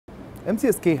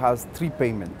MCSK has 3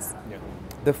 payments. Yeah.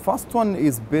 The first one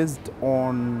is based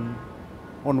on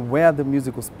where the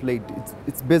music was played.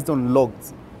 It's based on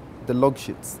logs, the log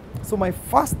sheets. So my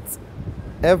first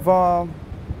ever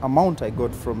amount I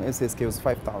got from MCSK was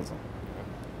 5,000.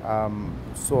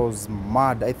 So I was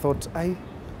mad. I thought,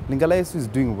 Lingala Yesu is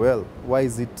doing well. Why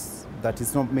is it that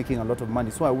it's not making a lot of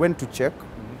money? So I went to check,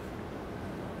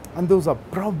 and there was a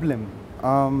problem.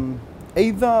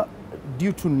 Either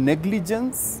due to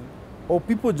negligence or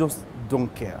people just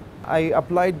don't care. I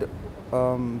applied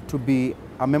to be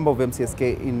a member of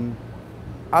MCSK in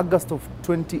August of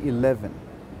 2011.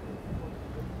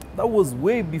 That was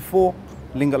way before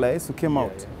Lingala Yesu came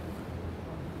out.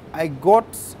 I got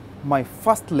my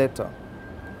first letter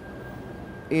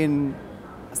in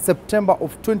September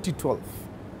of 2012.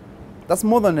 That's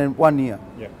more than 1 year.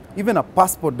 Yeah. Even a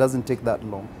passport doesn't take that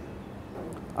long.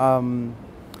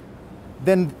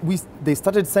 Then they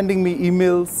started sending me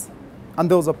emails, and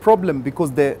there was a problem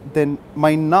because then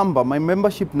my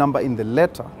membership number in the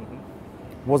letter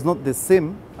was not the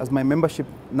same as my membership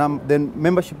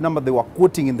number they were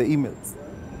quoting in the emails.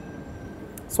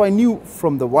 So I knew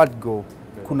from the word go,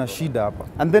 kuna shida hapa.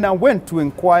 And then I went to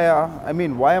inquire,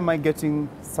 why am I getting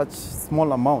such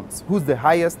small amounts? Who's the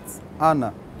highest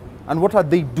earner? And what are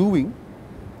they doing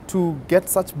to get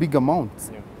such big amounts?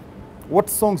 Yeah. What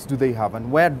songs do they have,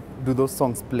 and where do those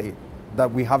songs play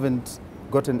that we haven't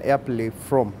gotten airplay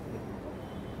from?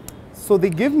 So they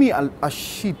gave me a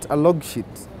log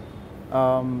sheet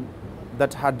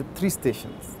that had 3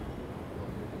 stations.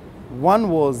 One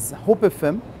was Hope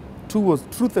FM, 2 was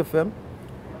Truth FM,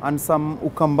 and some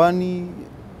Ukambani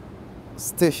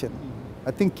station.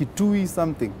 I think Kitui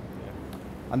something.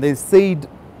 And they said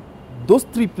those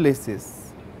 3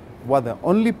 places were the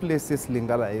only places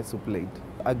Lingala Yesu played.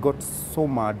 I got so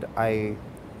mad. I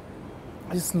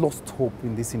just lost hope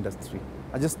in this industry.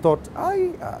 I just thought,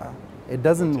 it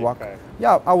doesn't work.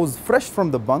 Yeah, I was fresh from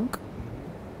the bank.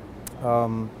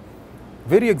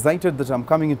 Very excited that I'm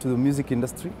coming into the music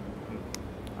industry.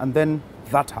 And then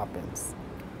that happens.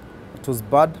 It was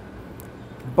bad.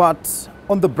 But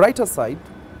on the brighter side,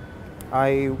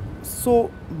 I saw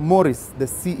Morris, the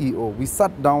CEO. We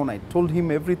sat down, I told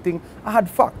him everything. I had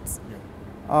facts.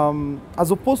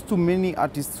 As opposed to many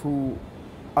artists who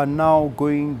are now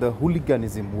going the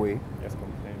hooliganism way. Yes,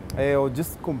 complaining. Or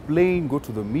just complain, go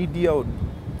to the media.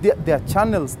 There are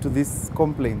channels to these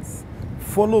complaints.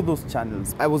 Follow those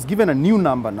channels. I was given a new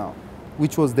number now,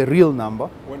 which was the real number.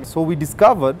 So we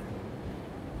discovered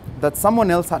that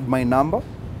someone else had my number,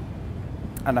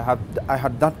 and I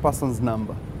had that person's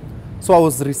number. So I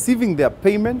was receiving their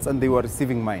payments, and they were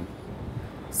receiving mine.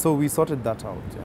 So we sorted that out. Yeah.